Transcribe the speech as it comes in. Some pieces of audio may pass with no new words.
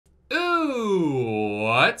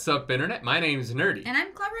What's up, Internet? My name is Nerdy. And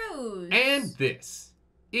I'm Clarose. And this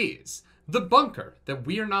is the bunker that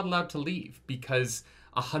we are not allowed to leave because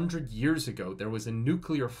 100 years ago there was a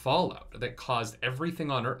nuclear fallout that caused everything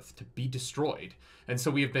on Earth to be destroyed. And so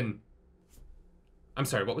we have been... I'm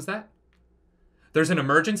sorry, what was that? There's an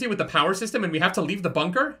emergency with the power system and we have to leave the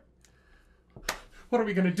bunker? What are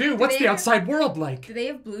we gonna do? What's the outside world like? Do they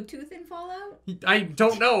have Bluetooth in Fallout? I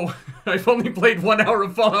don't know. I've only played 1 hour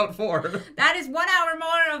of Fallout 4. That is 1 hour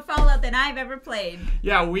more of Fallout than I've ever played.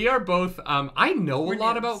 Yeah, we are both, I know a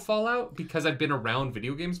lot about Fallout because I've been around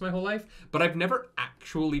video games my whole life, but I've never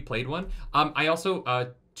actually played one. I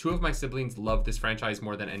also, 2 of my siblings love this franchise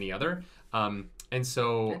more than any other. And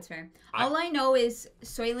so... That's fair. All I know is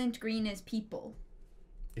Soylent Green is people.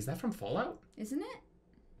 Is that from Fallout? Isn't it?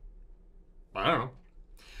 I don't know.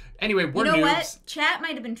 Anyway, we're You know noobs. what? Chat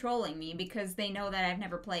might have been trolling me because they know that I've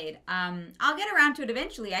never played. I'll get around to it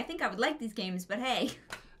eventually. I think I would like these games, but hey.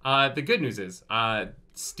 The good news is,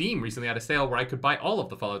 Steam recently had a sale where I could buy all of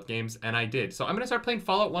the Fallout games, and I did. So I'm going to start playing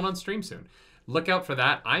Fallout 1 on stream soon. Look out for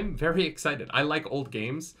that. I'm very excited. I like old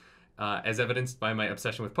games, as evidenced by my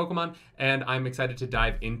obsession with Pokemon, and I'm excited to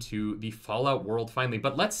dive into the Fallout world finally.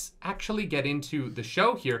 But let's actually get into the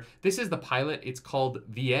show here. This is the pilot. It's called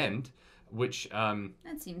The End. Which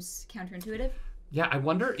that seems counterintuitive. Yeah, I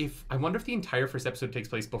wonder if the entire first episode takes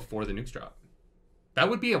place before the nukes drop. That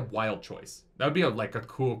would be a wild choice. That would be a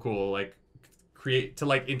cool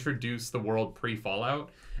introduce the world pre-Fallout,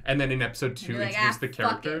 and then in episode 2 introduce the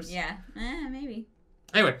characters. Yeah, maybe.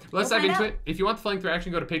 Anyway, let's dive into it. If you want the flying through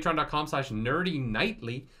action, go to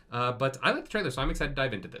patreon.com/nerdynightly. But I like the trailer, so I'm excited to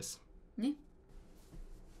dive into this. Yeah.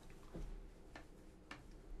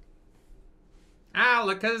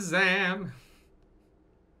 Alakazam.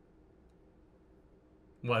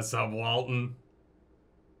 What's up, Walton?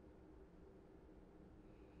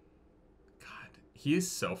 God, he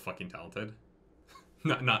is so fucking talented.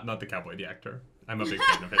 Not the cowboy, the actor. I'm a big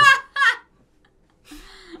fan of his.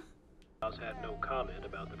 Had no comment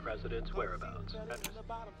about the president's whereabouts.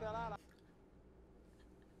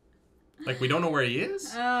 Like, we don't know where he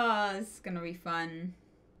is? Oh, this is gonna be fun.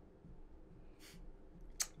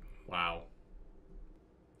 Wow.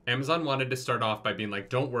 Amazon wanted to start off by being like,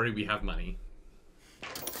 don't worry, we have money.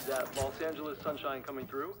 Is that Los Angeles sunshine coming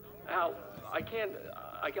through? Al, I'm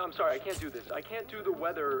sorry, I can't do this. I can't do the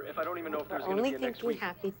weather if I don't even know if there's going to be a next week.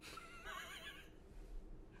 Happy.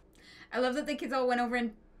 I love that the kids all went over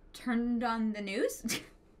and turned on the news.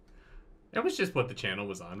 That was just what the channel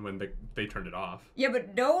was on when they turned it off. Yeah,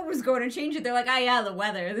 but no one was going to change it. They're like, oh yeah, the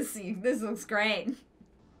weather. This looks great.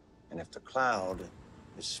 And if the cloud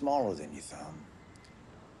is smaller than your thumb,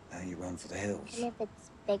 now you run for the hills. And if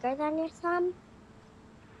it's bigger than your thumb?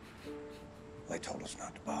 They told us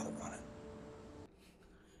not to bother running.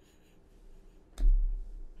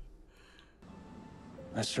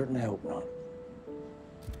 I certainly hope not.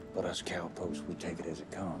 But us cowposts, we take it as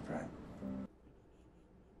it comes, right?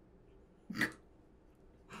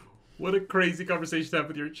 What a crazy conversation to have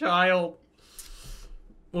with your child.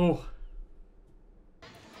 Oh.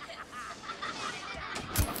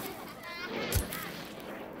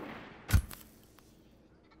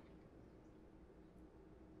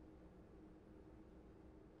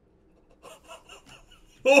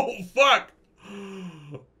 Oh, fuck!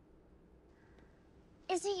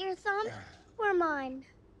 Is it your thumb or mine?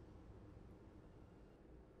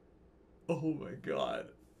 Oh my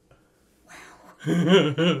god. Wow.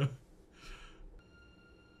 Oh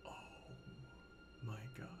my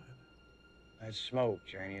god. That's smoke,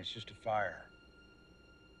 Janie. It's just a fire.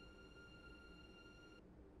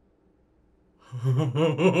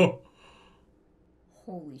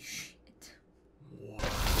 Holy shit.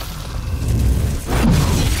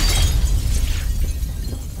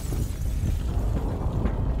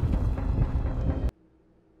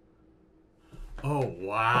 Oh,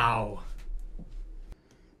 wow.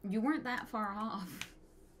 You weren't that far off.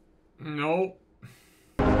 Nope.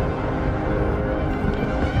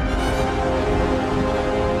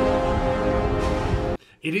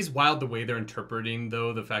 It is wild the way they're interpreting,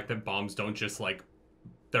 though, the fact that bombs don't just,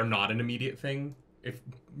 they're not an immediate thing if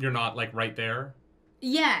you're not, right there.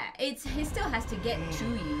 Yeah, he still has to get to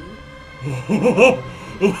you.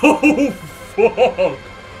 Oh, fuck!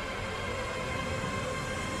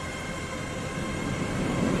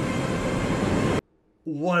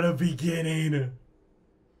 What a beginning!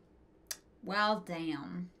 Well,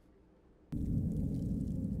 damn.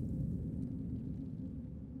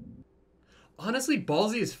 Honestly,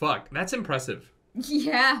 ballsy as fuck. That's impressive.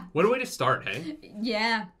 Yeah. What a way to start, hey?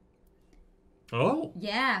 Yeah. Oh.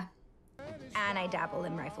 Yeah. And I dabble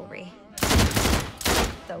in riflery.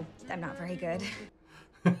 Though I'm not very good.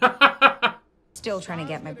 Still trying to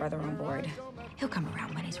get my brother on board. He'll come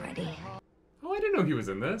around when he's ready. Oh, I didn't know he was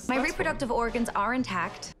in this. My That's reproductive organs are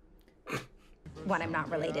intact. One I'm not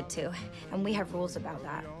related to. And we have rules about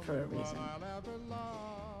that for a reason.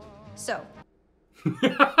 So.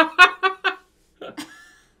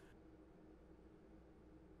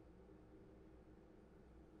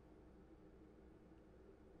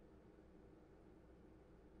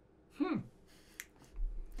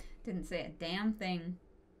 Didn't say a damn thing.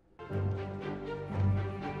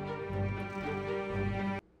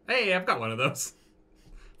 Hey, I've got one of those.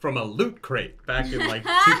 From a loot crate back in like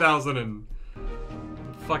 2000 and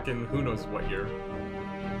fucking who knows what year.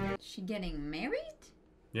 She getting married?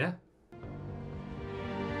 Yeah.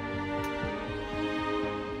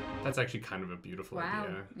 That's actually kind of a beautiful Wow.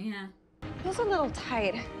 idea. Yeah. Feels a little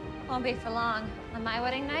tight. Won't be for long. On my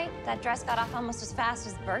wedding night, that dress got off almost as fast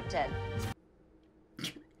as Bert did.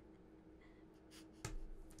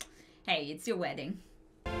 Hey, it's your wedding.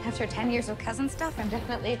 After 10 years of cousin stuff, I'm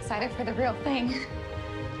definitely excited for the real thing.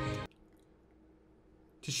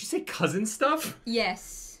 Did she say cousin stuff?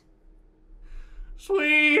 Yes.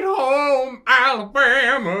 Sweet home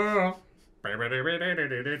Alabama.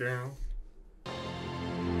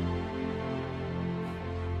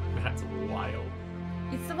 That's wild.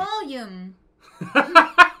 It's the volume.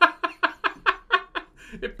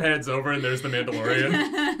 It pans over and there's the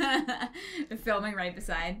Mandalorian. They're filming right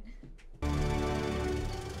beside.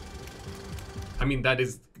 I mean, that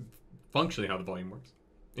is functionally how the volume works,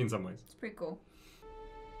 in some ways. It's pretty cool.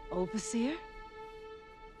 Overseer,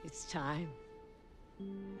 it's time.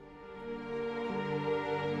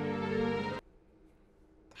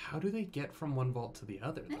 How do they get from one vault to the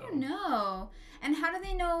other, though? I don't know. And how do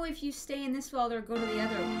they know if you stay in this vault or go to the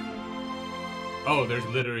other one? Oh, there's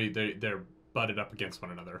literally, they're butted up against one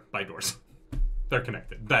another by doors. They're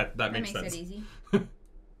connected. That makes sense. It easy.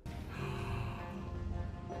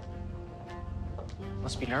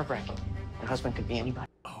 Must be nerve-wracking. Your husband could be anybody.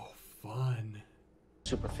 Oh, fun.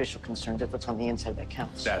 Superficial concern that what's on the inside that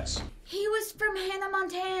counts. That's... He was from Hannah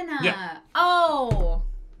Montana. Yeah. Oh.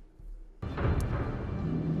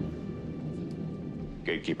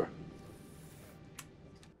 Gatekeeper.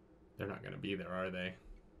 They're not gonna be there, are they?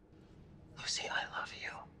 Lucy, I love you.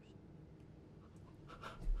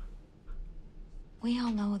 We all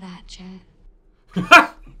know that, Jet.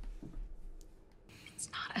 It's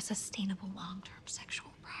not a sustainable long-term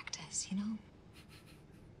sexual practice, you know?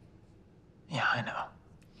 Yeah, I know.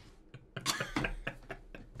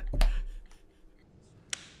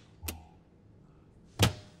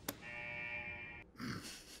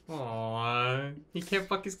 Aww, he can't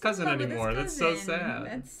fuck his cousin Fuck with his anymore. That's so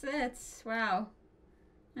cousin. sad. That's wow.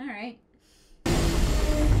 All right.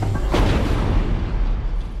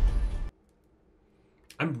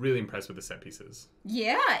 I'm really impressed with the set pieces.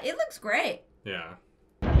 Yeah, it looks great. Yeah.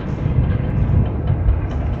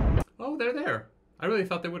 Oh, they're there. I really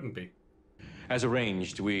thought they wouldn't be. As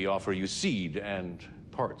arranged, we offer you seed and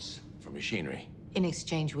parts for machinery. In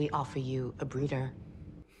exchange, we offer you a breeder.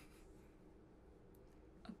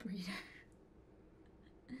 A breeder.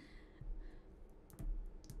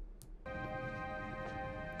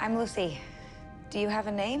 I'm Lucy. Do you have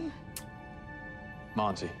a name?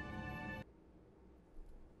 Monty.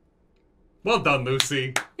 Well done,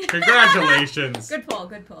 Lucy. Congratulations. Good pull,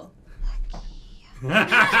 good pull.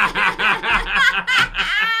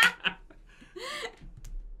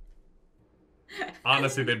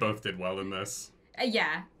 Honestly, they both did well in this.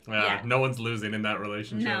 Yeah. Yeah. No one's losing in that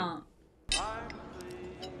relationship. No.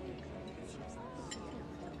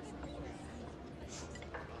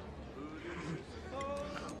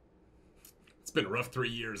 It's been a rough 3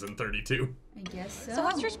 years and 32. I guess so. So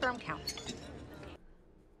what's your sperm count?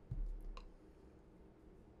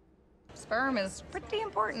 Sperm is pretty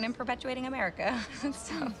important in perpetuating America,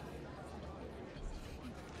 so...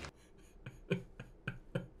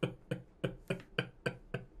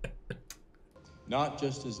 Not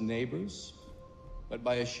just as neighbors, but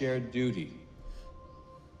by a shared duty.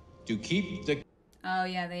 To keep the... Oh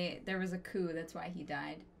yeah, there was a coup, that's why he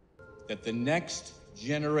died. That the next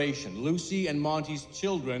generation, Lucy and Monty's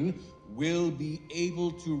children, will be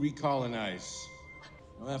able to recolonize.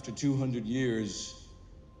 Well, after 200 years,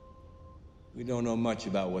 we don't know much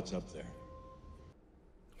about what's up there.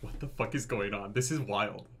 What the fuck is going on? This is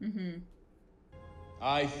wild. Mm-hmm.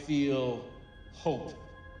 I feel hope.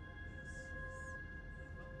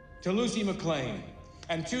 To Lucy McLean,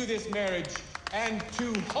 and to this marriage, and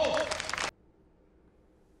to hope.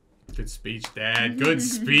 Good speech, Dad. Good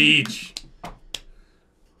speech.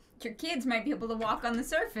 Your kids might be able to walk on the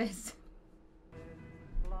surface.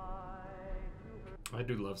 I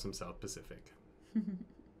do love some South Pacific.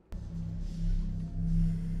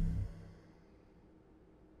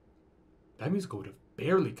 That music would have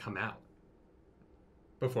barely come out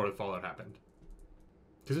before the Fallout happened.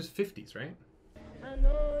 Because it was 50s, right?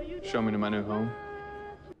 Show me to my new home.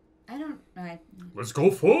 I don't. Let's go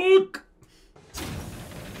fuck!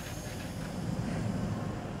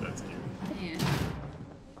 That's cute. Yeah.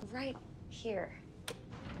 Right here.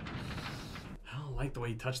 I don't like the way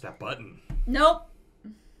you touched that button. Nope.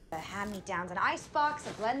 The hand-me-downs, an icebox, a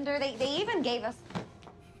blender. They even gave us.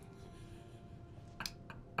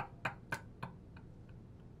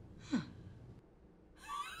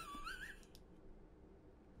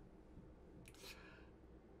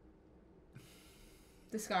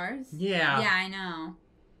 The scars? Yeah. Yeah, I know.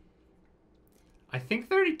 I think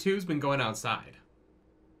 32's been going outside.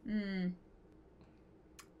 Mm.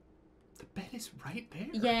 The bed is right there.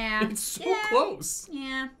 Yeah. It's so close.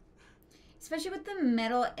 Yeah. Especially with the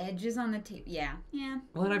metal edges on the table. Yeah. Yeah.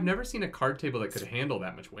 Well, and I've never seen a card table that could handle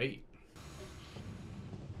that much weight.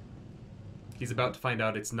 He's about to find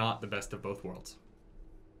out it's not the best of both worlds.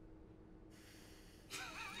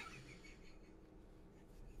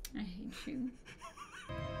 I hate you.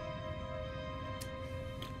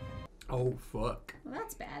 Oh, fuck. Well,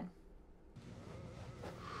 that's bad.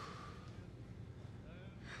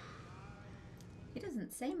 He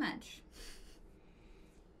doesn't say much.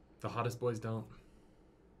 The hottest boys don't.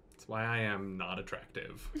 That's why I am not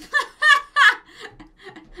attractive.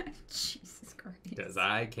 Jesus Christ. Because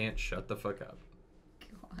I can't shut the fuck up.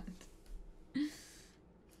 God.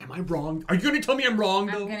 Am I wrong? Are you going to tell me I'm wrong,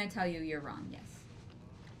 though? I'm going to tell you you're wrong, yes.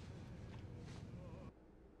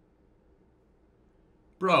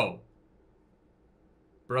 Bro.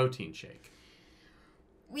 Protein shake.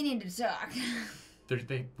 We need to talk.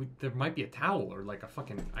 There might be a towel or like a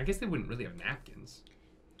fucking... I guess they wouldn't really have napkins.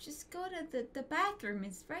 Just go to the bathroom.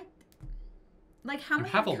 It's right... Like, how You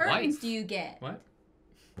many have a curtains wife. do you get? What?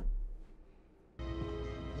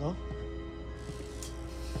 Hello?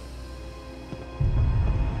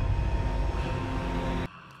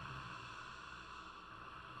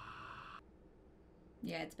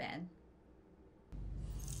 Yeah, it's bad.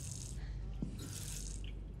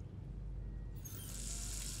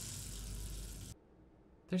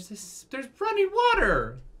 There's running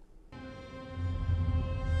water!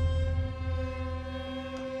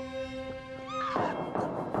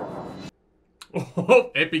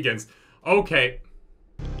 Oh, it begins. Okay.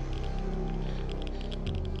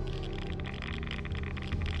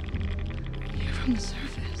 You're from the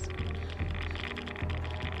surface.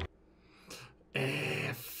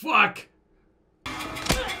 Fuck!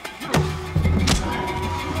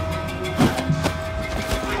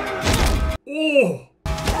 Oh!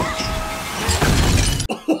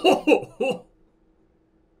 Oh!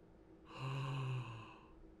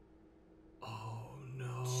 Oh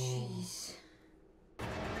no. Jeez.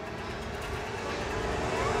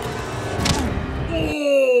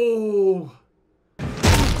 Oh!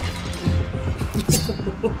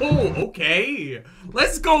 Oh, okay.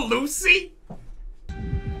 Let's go, Lucy!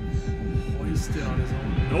 Hoisted on his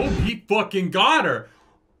own. No, he fucking got her.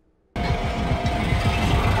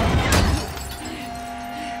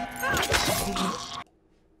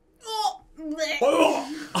 Oh.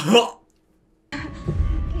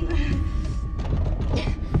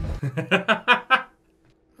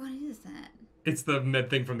 What is that? It's the med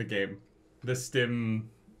thing from the game. The stim.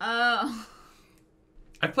 Oh.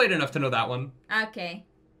 I've played enough to know that one. Okay.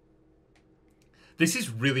 This is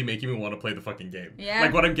really making me want to play the fucking game. Yeah.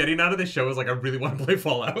 Like, what I'm getting out of this show is, like, I really want to play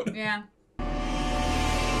Fallout. Yeah.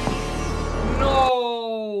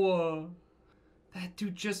 No! That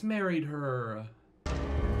dude just married her.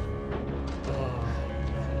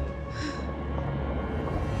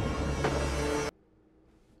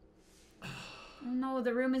 Oh no,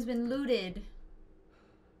 the room has been looted.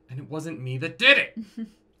 And it wasn't me that did it!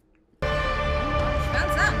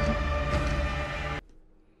 Found something.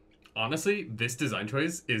 Honestly, this design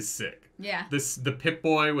choice is sick. Yeah. The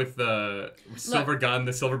Pip-Boy with the silver gun,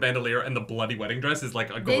 the silver bandolier, and the bloody wedding dress is like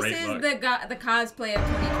a great This is look. the cosplay of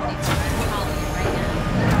 2025. I'm calling it right now.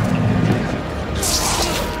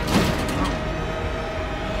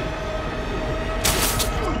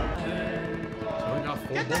 Only got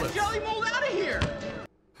 4 Get bullets. that jelly mold out of here!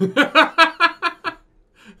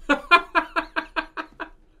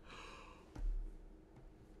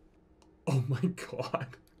 Oh my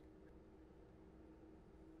god.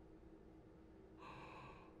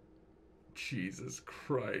 Jesus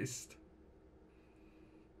Christ.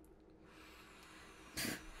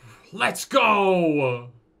 Let's go!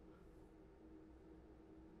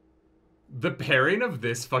 The pairing of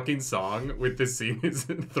this fucking song with this scene is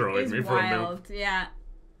throwing It's me for a loop. wild, yeah.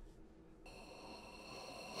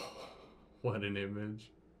 What an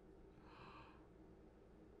image.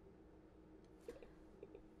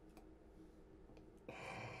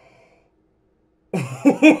 Oh,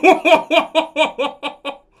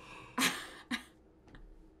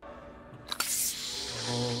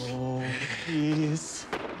 please.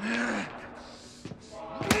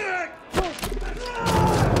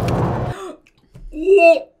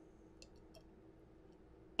 Whoa!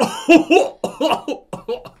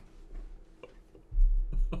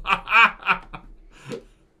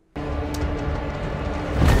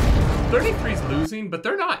 33's losing, but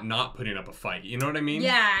they're not putting up a fight. You know what I mean?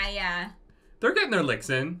 Yeah, yeah. They're getting their licks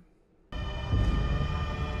in.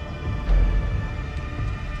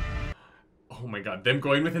 Oh my god, them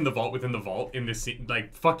going within the vault in this scene,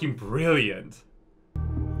 like, fucking brilliant.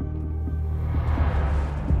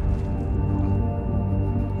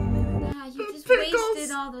 Yeah, you just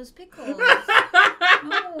wasted all those pickles.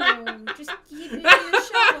 No, just keep it in your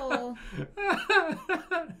shovel.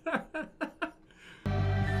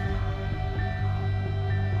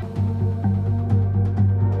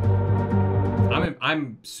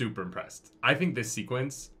 I'm super impressed. I think this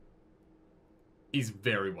sequence is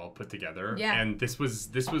very well put together. Yeah. And this was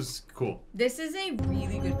cool. This is a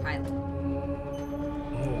really good pilot.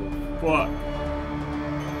 Oh, fuck.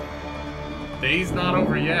 Day's not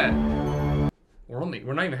over yet.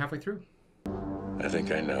 We're not even halfway through. I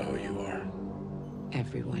think I know who you are.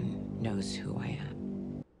 Everyone knows who I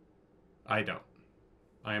am. I don't.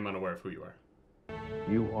 I am unaware of who you are.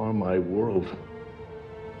 You are my world.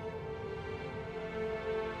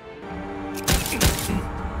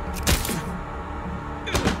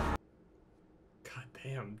 God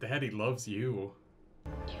damn, Daddy loves you.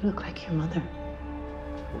 You look like your mother.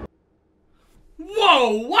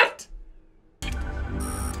 Whoa, what?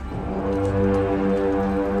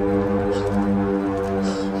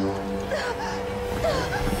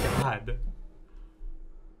 God.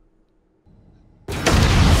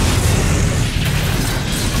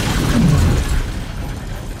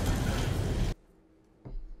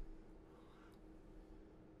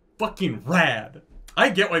 Fucking rad. I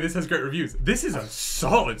get why this has great reviews. This is a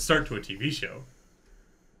solid start to a TV show.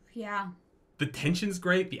 Yeah. The tension's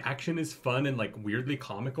great, the action is fun and like weirdly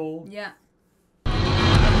comical. Yeah.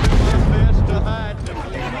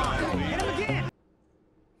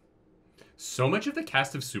 So much of the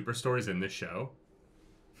cast of Superstore is in this show.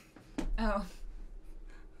 Oh.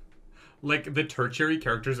 Like the tertiary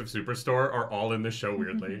characters of Superstore are all in this show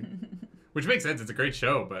weirdly. Which makes sense, it's a great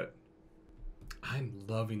show, but I'm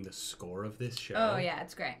loving the score of this show. Oh yeah,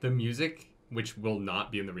 it's great. The music, which will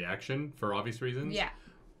not be in the reaction for obvious reasons. Yeah.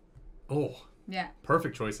 Oh. Yeah.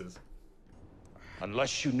 Perfect choices.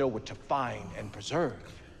 Unless you know what to find and preserve,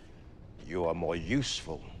 you are more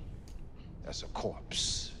useful as a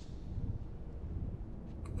corpse.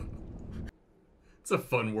 It's a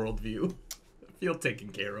fun worldview. I feel taken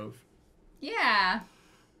care of. Yeah.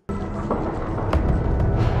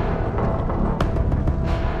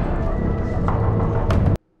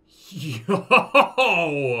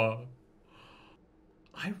 Yo!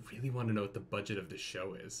 I really want to know what the budget of this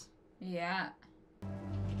show is. Yeah.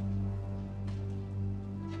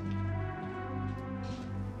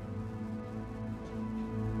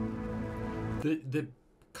 The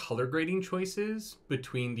color grading choices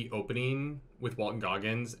between the opening with Walton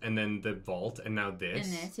Goggins and then the vault and now this.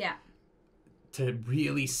 And this, yeah. To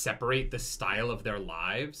really separate the style of their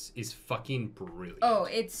lives is fucking brilliant. Oh,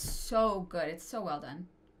 it's so good. It's so well done.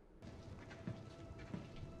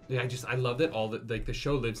 Yeah, I love that the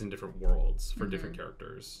show lives in different worlds for different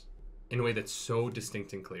characters in a way that's so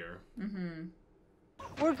distinct and clear. Mm-hmm.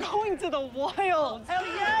 We're going to the wild. Hell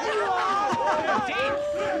yeah!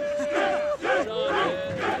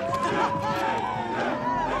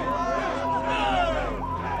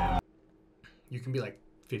 You can be like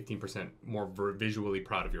 15% more visually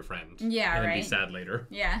proud of your friend. Yeah, and then right. be sad later.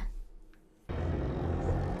 Yeah.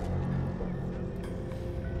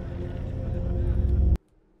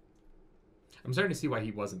 I'm starting to see why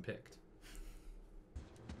he wasn't picked.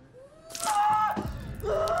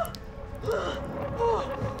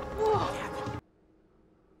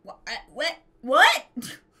 What?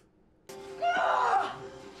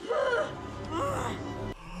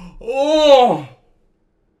 Oh!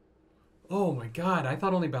 Oh my god, I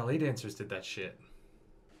thought only ballet dancers did that shit.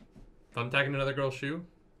 Thumbtacking another girl's shoe?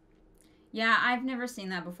 Yeah, I've never seen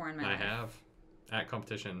that before in my life. I have. At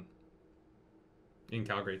competition. In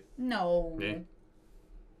Calgary. No. Yeah.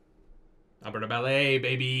 Alberta Ballet,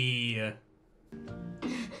 baby!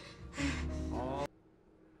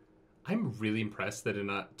 I'm really impressed that in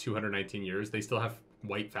 219 years, they still have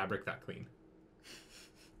white fabric that clean.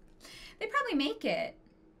 They probably make it.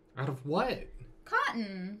 Out of what?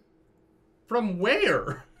 Cotton. From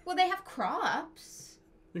where? Well, they have crops.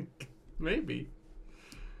 Maybe.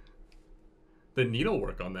 The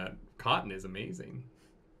needlework on that cotton is amazing.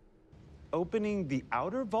 Opening the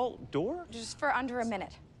outer vault door? Just for under a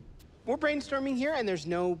minute. We're brainstorming here, and there's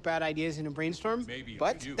no bad ideas in a brainstorm. Maybe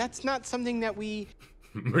but to you. that's not something that we...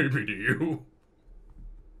 Maybe to you.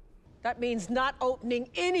 That means not opening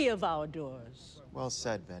any of our doors. Well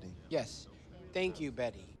said, Betty. Yes. Thank you,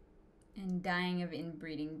 Betty. And dying of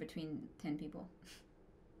inbreeding between 10 people.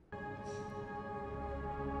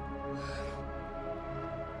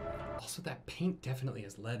 Also, that paint definitely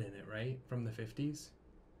has lead in it, right? From the 50s?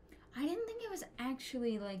 I didn't think it was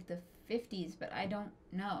actually like the 50s, but I don't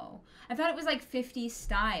know. I thought it was like 50s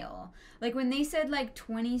style. Like when they said like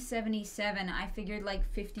 2077, I figured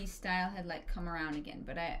like 50s style had like come around again,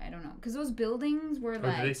 but I don't know. Because those buildings were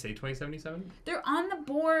like... Oh, did they say 2077? They're on the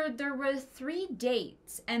board. There were 3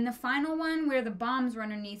 dates, and the final one where the bombs were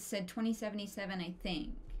underneath said 2077, I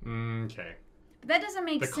think. Okay. But that doesn't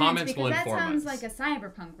make sense comments because will that inform sounds us. like a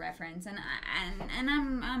cyberpunk reference, and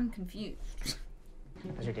I'm confused.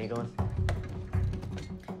 How's your day going?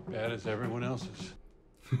 Bad as everyone else's.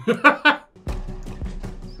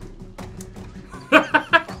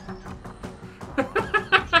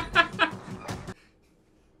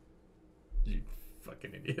 You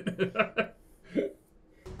fucking idiot.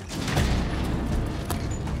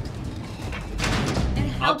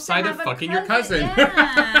 Upside of fucking your cousin. Yeah.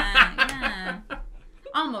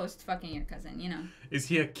 Almost fucking your cousin, you know. Is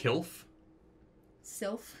he a kilf?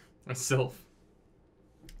 Sylph? A sylph?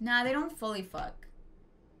 Nah, they don't fully fuck.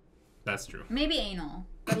 That's true. Maybe anal,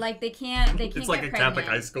 but like they can't. It's like get a pregnant. Catholic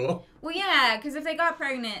high school. Well, yeah, because if they got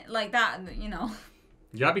pregnant like that, you know.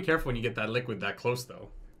 You gotta be careful when you get that liquid that close, though.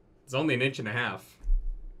 It's only 1.5 inches.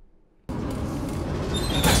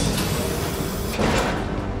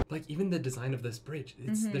 Like, even the design of this bridge,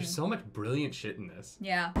 there's so much brilliant shit in this.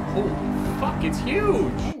 Yeah. Oh, fuck, it's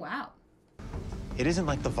huge! Oh, wow. It isn't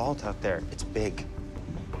like the vault out there. It's big.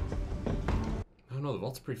 I don't know, the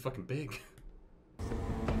vault's pretty fucking big.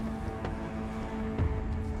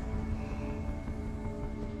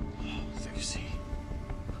 Lucy.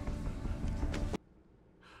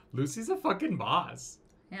 Lucy's a fucking boss.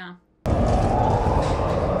 Yeah.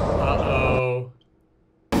 Uh-oh.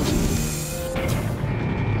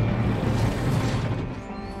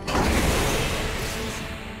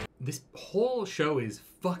 This whole show is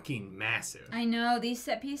fucking massive. I know, these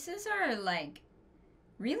set pieces are, like,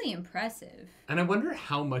 really impressive. And I wonder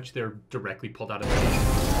how much they're directly pulled out of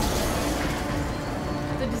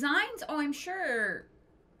The designs, oh, I'm sure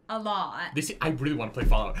a lot. I really want to play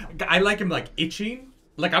Fallout. I like him, like, itching.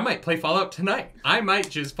 Like, I might play Fallout tonight. I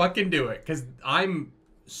might just fucking do it, because I'm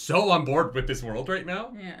so on board with this world right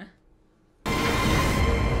now. Yeah.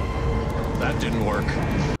 That didn't work.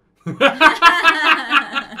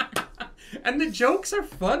 And the jokes are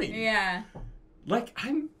funny. Yeah. Like,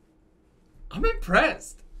 I'm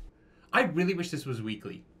impressed. I really wish this was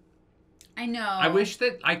weekly. I know. I wish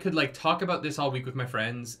that I could, like, talk about this all week with my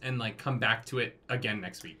friends and, like, come back to it again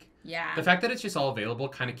next week. Yeah. The fact that it's just all available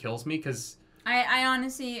kind of kills me, because I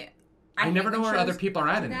honestly... I never know where other people are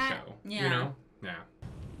at do in the that. show. Yeah. You know? Yeah.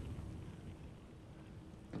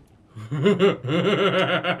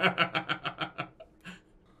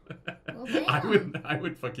 I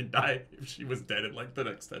would fucking die if she was dead in like the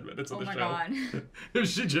next 10 minutes of the show. God. If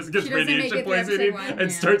she just gets She doesn't make radiation it through episode poisoning 1,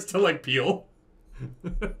 and yeah. starts to like peel.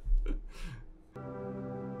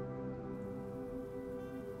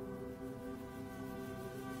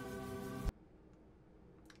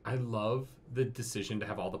 I love the decision to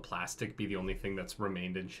have all the plastic be the only thing that's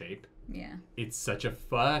remained in shape. Yeah. It's such a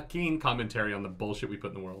fucking commentary on the bullshit we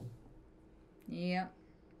put in the world. Yep.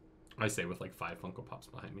 I say with like 5 Funko Pops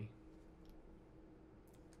behind me.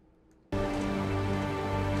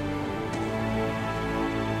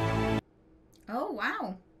 Oh,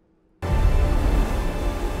 wow.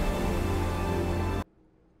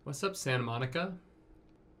 What's up, Santa Monica?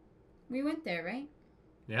 We went there, right?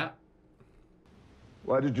 Yeah.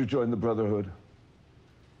 Why did you join the Brotherhood?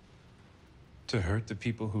 To hurt the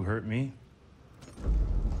people who hurt me?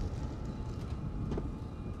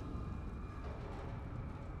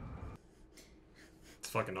 It's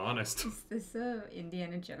fucking honest. Is this a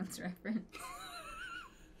Indiana Jones reference?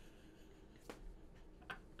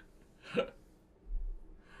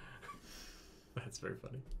 That's very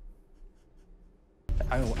funny.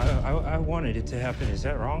 I wanted it to happen. Is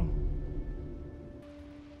that wrong?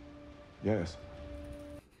 Yes.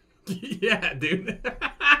 Yeah, dude.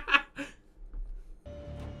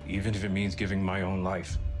 Even if it means giving my own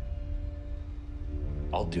life,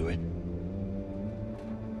 I'll do it.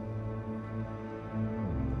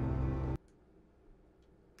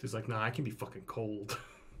 He's like, nah, I can be fucking cold.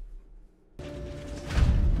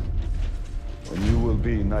 When will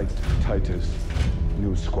be Knight Titus'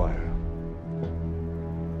 new squire.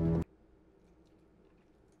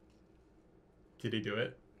 Did he do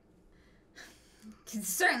it? He's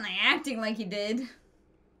certainly acting like he did.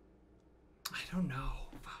 I don't know.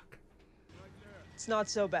 Fuck. It's not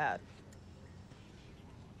so bad.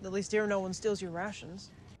 At least here no one steals your rations.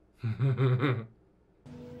 Well,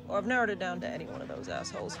 I've narrowed it down to any one of those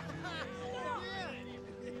assholes.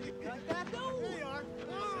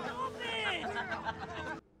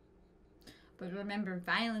 But remember,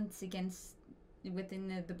 violence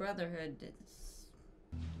within the Brotherhood is...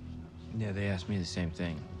 Yeah, they asked me the same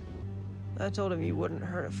thing. I told him you wouldn't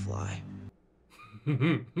hurt a fly.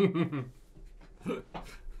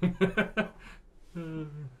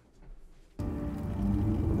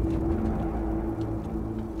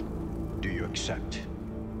 Do you accept?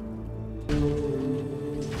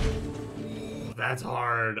 That's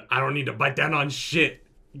hard. I don't need to bite down on shit.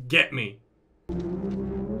 Get me.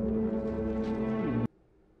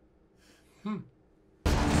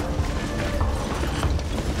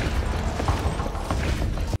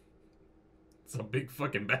 It's a big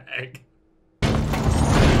fucking bag.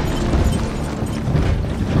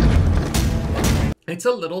 It's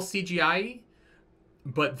a little CGI,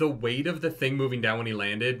 but the weight of the thing moving down when he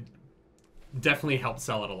landed definitely helped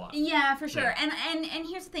sell it a lot. Yeah, for sure. Yeah. And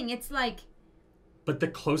here's the thing, it's like... But the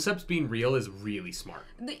close-ups being real is really smart.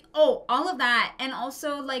 All of that, and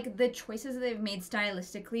also like the choices that they've made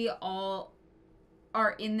stylistically all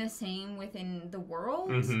are in the same within the world.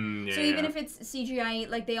 Yeah, so even if it's CGI,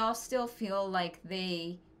 like they all still feel like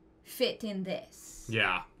they fit in this.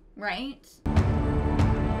 Yeah. Right?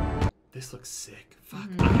 This looks sick. Fuck.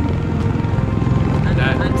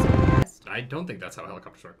 I'm so impressed. I don't think that's how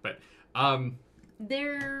helicopters work, but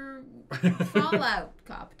they're Fallout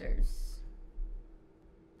copters.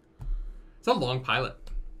 It's a long pilot.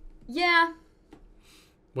 Yeah.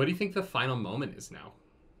 What do you think the final moment is now?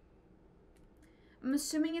 I'm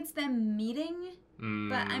assuming it's them meeting,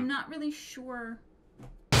 but I'm not really sure.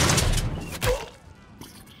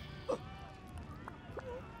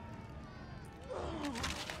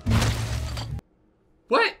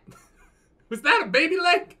 What? Was that a baby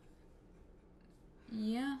leg?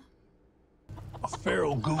 Yeah. A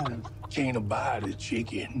feral goon can't abide a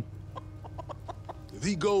chicken. If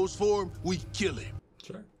he goes for him, we kill him.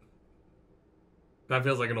 Sure. That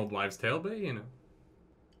feels like an old wives' tale, but you know.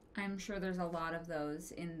 I'm sure there's a lot of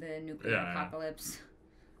those in the nuclear apocalypse.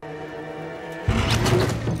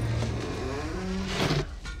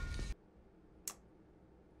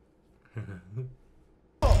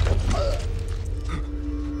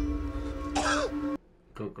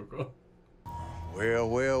 Go. Well.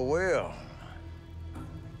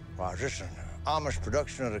 Why, is this an Amish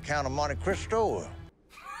production of the Count of Monte Cristo?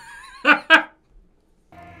 And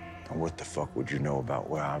what the fuck would you know about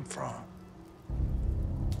where I'm from?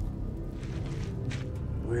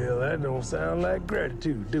 Well, that don't sound like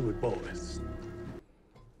gratitude, do it, boys?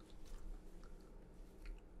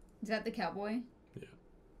 Is that the cowboy?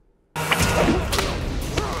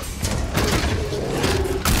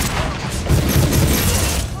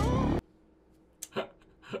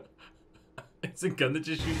 It's a gun that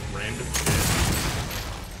just shoots random shit.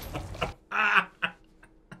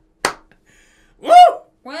 Woo!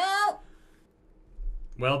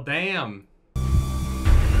 Well, damn.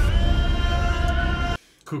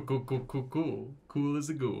 Cool. Cool as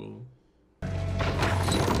a ghoul.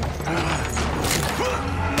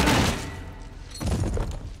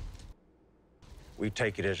 We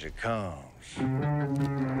take it as it comes.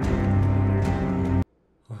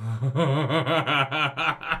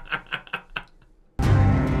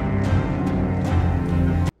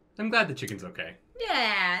 I'm glad the chicken's okay.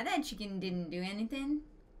 Yeah, that chicken didn't do anything.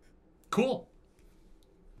 Cool.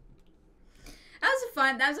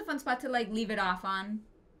 That was a fun spot to like leave it off on.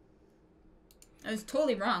 I was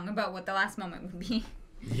totally wrong about what the last moment would be.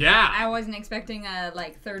 Yeah. I wasn't expecting a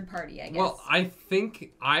like third party, I guess. Well, I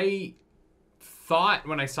think I thought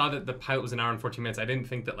when I saw that the pilot was an hour and 14 minutes, I didn't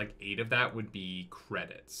think that like 8 of that would be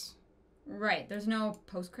credits. Right. There's no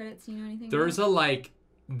post-credit scene or anything? There's a like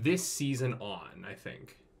this season on, I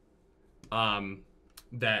think.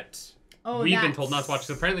 That we've been told not to watch.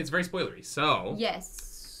 So apparently it's very spoilery. So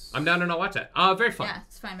yes. I'm down to not watch that. Very fun. Yeah,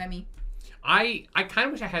 it's fine by me. I kind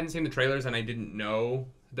of wish I hadn't seen the trailers and I didn't know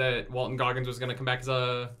that Walton Goggins was going to come back as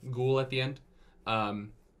a ghoul at the end.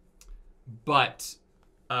 But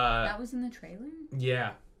that was in the trailer?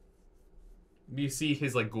 Yeah. You see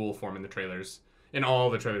his like ghoul form in the trailers. In all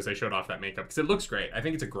the trailers they showed off that makeup because it looks great. I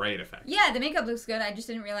think it's a great effect. Yeah, the makeup looks good. I just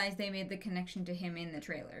didn't realize they made the connection to him in the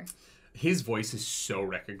trailer. his voice is so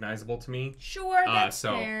recognizable to me. Sure, that's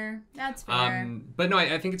fair. That's fair. But no,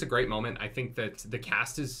 I think it's a great moment. I think that the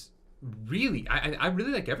cast is really, I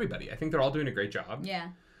really like everybody. I think they're all doing a great job. Yeah.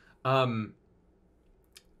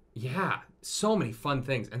 Yeah, so many fun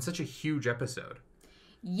things and such a huge episode.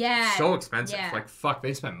 Yeah. So expensive. Yeah. Like, fuck,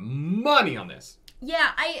 they spent money on this.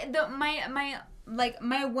 Yeah,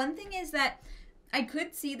 my one thing is that I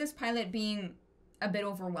could see this pilot being a bit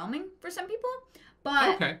overwhelming for some people,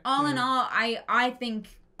 but all in all, I think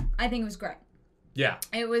it was great. Yeah.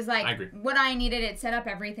 It was like I agree. what I needed. It set up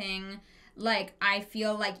everything. Like, I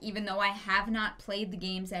feel like even though I have not played the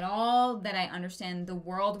games at all, that I understand the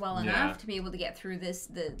world well enough to be able to get through the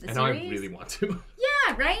series. And I really want to.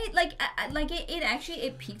 Yeah, right? Like it actually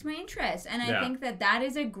piqued my interest. And I think that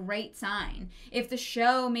is a great sign. If the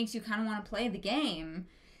show makes you kind of want to play the game,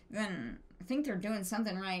 then I think they're doing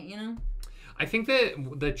something right, you know? I think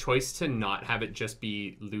that the choice to not have it just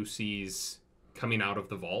be Lucy's coming out of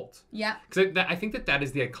the vault. Yeah. Because I think that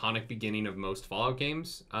is the iconic beginning of most Fallout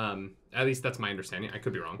games. At least that's my understanding. I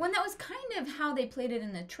could be wrong. Well, that was kind of how they played it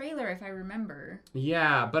in the trailer, if I remember.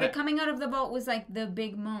 Yeah, but... The coming out of the vault was, like, the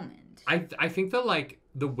big moment. I think that, like,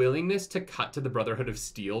 the willingness to cut to the Brotherhood of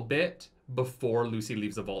Steel bit before Lucy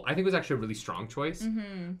leaves the vault, I think was actually a really strong choice.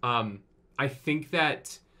 Mm-hmm. I think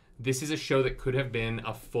that this is a show that could have been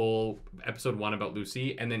a full episode 1 about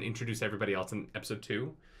Lucy and then introduce everybody else in episode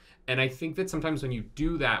 2. And I think that sometimes when you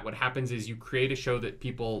do that, what happens is you create a show that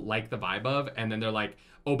people like the vibe of, and then they're like,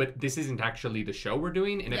 oh, but this isn't actually the show we're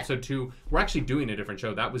doing. In episode 2, we're actually doing a different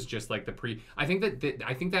show. That was just like the I think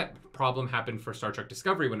that problem happened for Star Trek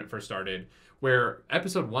Discovery when it first started, where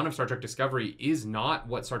episode 1 of Star Trek Discovery is not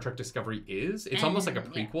what Star Trek Discovery is. It's almost like a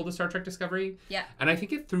prequel to Star Trek Discovery. Yeah. And I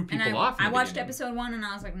think it threw people off. I watched episode 1 and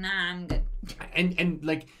I was like, nah, I'm good. And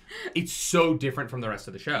like, it's so different from the rest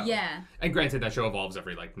of the show. Yeah. And granted, that show evolves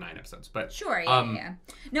every like 9 episodes, but sure, yeah.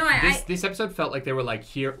 No, this episode felt like they were like,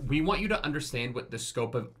 here, we want you to understand what the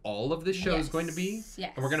scope of all of this show is going to be.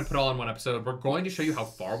 Yes. And we're going to put all in one episode. We're going to show you how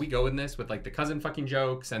far we go in this with like the cousin fucking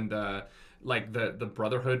jokes and the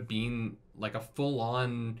Brotherhood being like a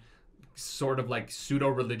full-on sort of like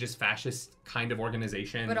pseudo-religious fascist kind of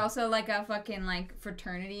organization. But also like a fucking like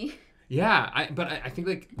fraternity. Yeah, I think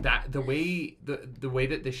like that the way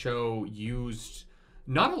that the show used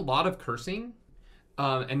not a lot of cursing,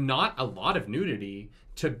 and not a lot of nudity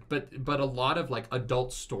but a lot of like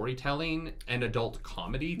adult storytelling and adult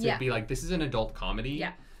comedy to be like, this is an adult comedy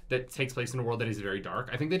that takes place in a world that is very dark.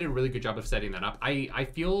 I think they did a really good job of setting that up. I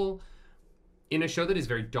feel in a show that is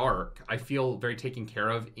very dark, I feel very taken care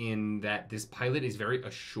of in that this pilot is very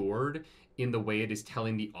assured in the way it is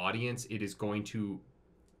telling the audience it is going to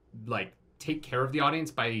like take care of the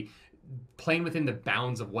audience by playing within the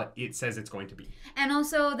bounds of what it says it's going to be. And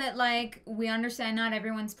also that like we understand not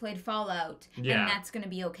everyone's played Fallout and that's going to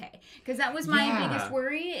be okay. Because that was my biggest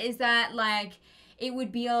worry, is that like it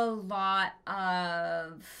would be a lot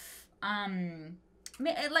of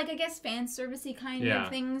like I guess fan servicey kind of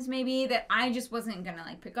things maybe that I just wasn't gonna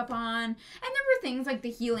like pick up on. And there were things like the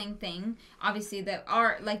healing thing, obviously, that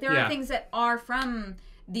are like there are things that are from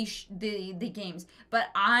the games, but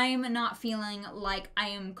I'm not feeling like I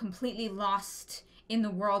am completely lost in the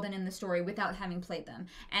world and in the story without having played them,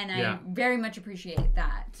 and I very much appreciate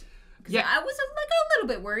that. Yeah, I was like a little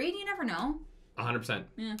bit worried. You never know. 100%.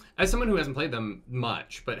 Yeah. As someone who hasn't played them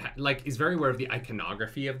much, but like is very aware of the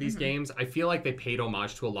iconography of these games, I feel like they paid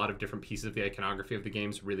homage to a lot of different pieces of the iconography of the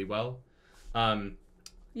games really well.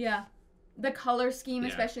 Yeah. The color scheme,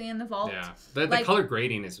 especially in the vault. Yeah. The color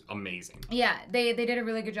grading is amazing. Yeah, they did a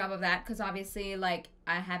really good job of that, because obviously, like,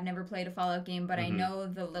 I have never played a Fallout game, but I know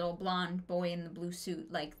the little blonde boy in the blue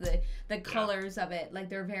suit, like, the colors of it, like,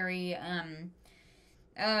 they're very,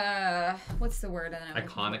 what's the word?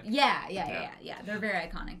 Iconic. Yeah, they're very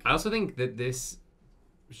iconic. I also think that this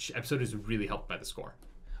episode is really helped by the score.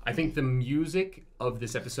 I think the music of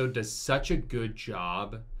this episode does such a good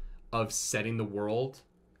job of setting the world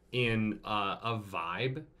in a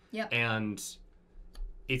vibe. Yep. And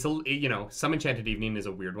it's Some Enchanted Evening is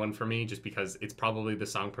a weird one for me, just because it's probably the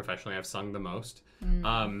song professionally I've sung the most.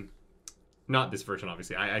 Not this version,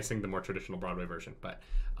 obviously. I sing the more traditional Broadway version, but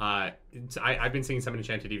I've been singing Some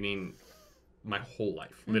Enchanted Evening my whole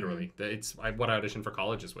life, literally. It's what I auditioned for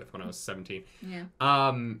colleges with when I was 17.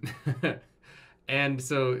 Yeah. And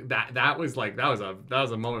so that was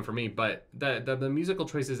a moment for me. But the musical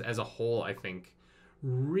choices as a whole, I think,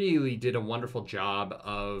 really did a wonderful job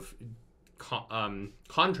of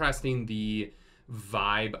contrasting the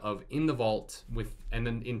vibe of in the vault and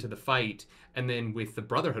then into the fight, and then with the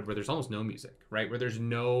Brotherhood, where there's almost no music, right? Where there's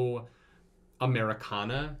no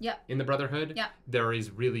Americana Yep. in the Brotherhood. Yep. There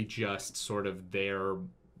is really just sort of their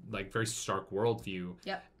like very stark worldview.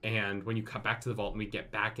 Yep. And when you cut back to the vault and we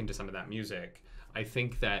get back into some of that music, I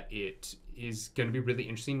think that it is going to be really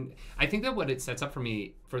interesting. I think that what it sets up for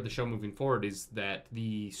me for the show moving forward is that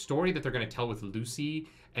the story that they're going to tell with Lucy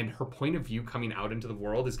and her point of view coming out into the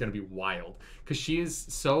world is going to be wild, because she is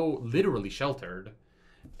so literally sheltered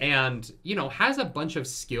and, you know, has a bunch of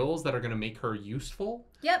skills that are going to make her useful.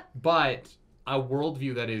 Yep. But a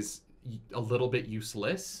worldview that is a little bit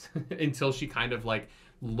useless until she kind of like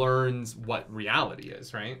learns what reality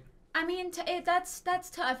is, right? I mean, that's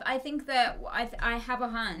tough. I think that I have a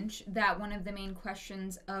hunch that one of the main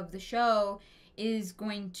questions of the show is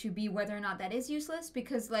going to be whether or not that is useless,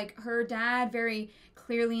 because like her dad very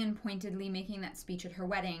clearly and pointedly making that speech at her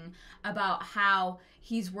wedding about how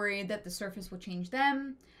he's worried that the surface will change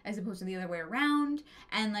them as opposed to the other way around,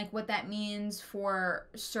 and like what that means for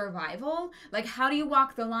survival. Like, how do you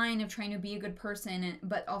walk the line of trying to be a good person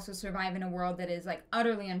but also survive in a world that is like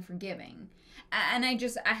utterly unforgiving? And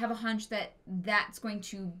I have a hunch that that's going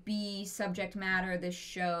to be subject matter this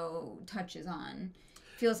show touches on.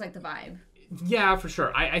 Feels like the vibe. Yeah, for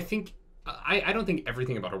sure. I think I don't think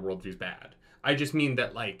everything about her worldview is bad. I just mean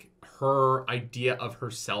that like her idea of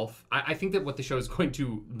herself. I think that what the show is going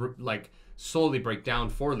to like slowly break down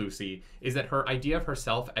for Lucy is that her idea of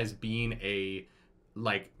herself as being a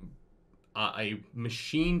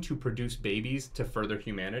machine to produce babies to further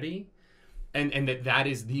humanity. And that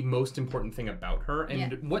is the most important thing about her,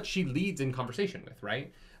 and what she leads in conversation with,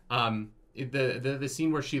 right? The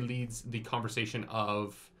scene where she leads the conversation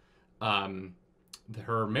of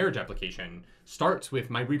her marriage application starts with,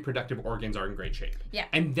 my reproductive organs are in great shape. Yeah.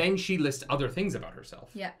 And then she lists other things about herself.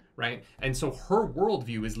 Yeah. Right? And so her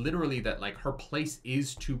worldview is literally that like her place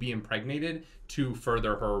is to be impregnated to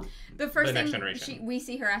further her the first next thing generation. we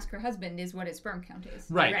see her ask her husband is what his sperm count is.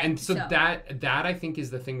 Right. And so that I think is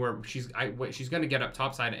the thing where she's going to get up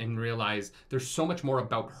topside and realize there's so much more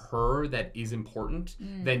about her that is important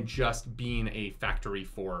than just being a factory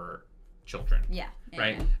for children. Yeah.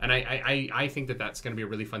 Right. Yeah. And I think that that's going to be a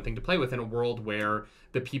really fun thing to play with in a world where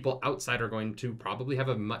the people outside are going to probably have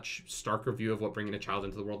a much starker view of what bringing a child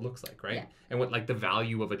into the world looks like. Right. Yeah. And what like the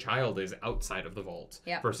value of a child is outside of the vault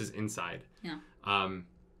versus inside. Yeah.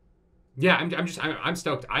 Yeah, I'm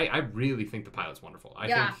stoked. I really think the pilot's wonderful.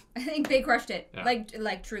 I think they crushed it. Yeah.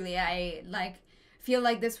 Like truly, I feel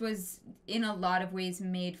like this was in a lot of ways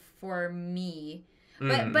made for me.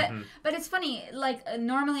 But it's funny. Like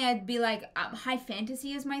normally I'd be like high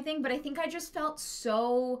fantasy is my thing, but I think I just felt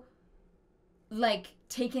so like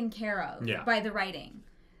taken care of by the writing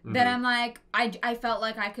that I'm like I felt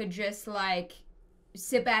like I could just like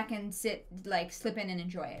sit back and slip in and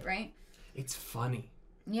enjoy it. Right? It's funny.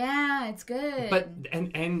 Yeah, it's good. But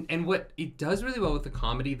and what it does really well with the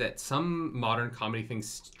comedy that some modern comedy things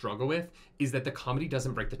struggle with is that the comedy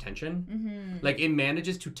doesn't break the tension. Mm-hmm. Like it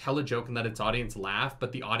manages to tell a joke and let its audience laugh,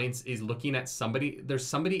 but the audience is looking at somebody. There's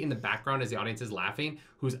somebody in the background as the audience is laughing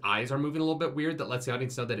whose eyes are moving a little bit weird that lets the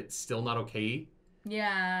audience know that it's still not okay.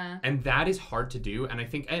 Yeah. And that is hard to do. And I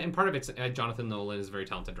think, and part of it's Jonathan Nolan is a very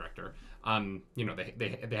talented director. You know,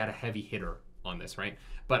 they had a heavy hitter on this, right?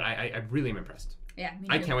 But I really am impressed. Yeah, me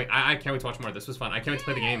too. I can't wait. I can't wait to watch more. This was fun. I can't wait to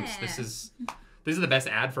play the games. This is the best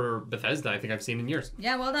ad for Bethesda I think I've seen in years.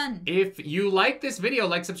 Yeah, well done. If you like this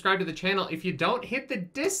video, subscribe to the channel. If you don't, hit the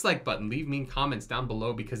dislike button. Leave mean comments down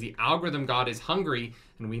below because the algorithm god is hungry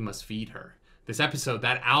and we must feed her. This episode,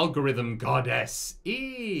 that algorithm goddess is...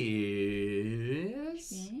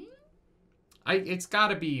 It's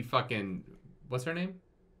gotta be fucking... What's her name?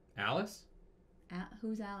 Alice?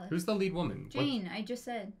 Who's Alice? Who's the lead woman? Jane, I just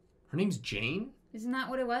said. Her name's Jane? Isn't that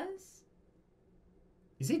what it was?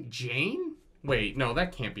 Is it Jane? Wait, no,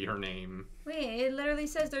 that can't be her name. Wait, it literally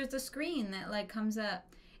says there's the screen that comes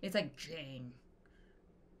up. It's like Jane.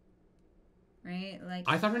 Right? Like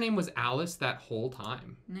I thought her name was Alice that whole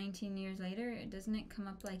time. 19 years later, doesn't it come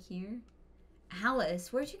up like here?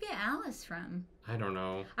 Alice? Where'd you get Alice from? I don't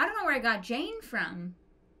know. I don't know where I got Jane from.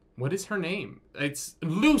 What is her name? It's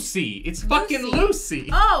Lucy. It's fucking Lucy.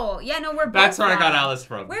 Oh, yeah, no, we're both That's where wrong. I got Alice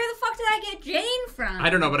from. Where the fuck did I get Jane from?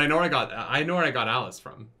 I don't know, but I know where I got Alice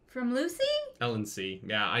from. From Lucy? L&C.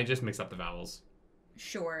 Yeah, I just mixed up the vowels.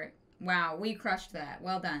 Sure. Wow, we crushed that.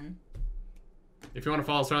 Well done. If you want to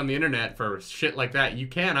follow us around the internet for shit like that, you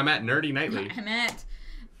can. I'm at nerdynightly. I'm at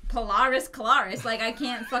Polaris Claris. I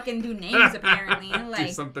can't fucking do names apparently.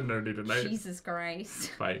 Do something nerdy tonight. Jesus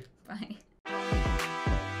Christ. Bye. Bye.